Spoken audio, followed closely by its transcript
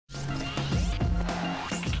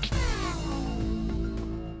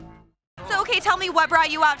okay, tell me what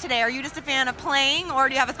brought you out today. Are you just a fan of playing, or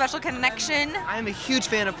do you have a special connection? I'm a huge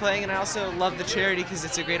fan of playing, and I also love the charity because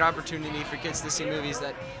it's a great opportunity for kids to see movies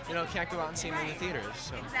that can't go out and see them in the theaters.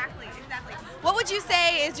 So. Exactly. What would you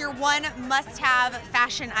say is your one must-have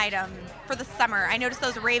fashion item for the summer? I noticed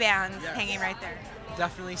those Ray-Bans hanging right there.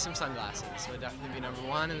 Definitely some sunglasses would definitely be number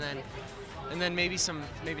one, and then maybe some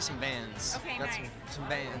bands. Okay, Got nice. some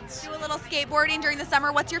bands. Do a little skateboarding during the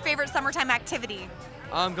summer. What's your favorite summertime activity?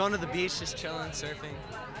 Going to the beach, just chilling, surfing.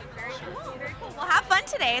 Very cool. Well, have fun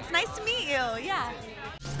today. It's nice to meet you. Yeah.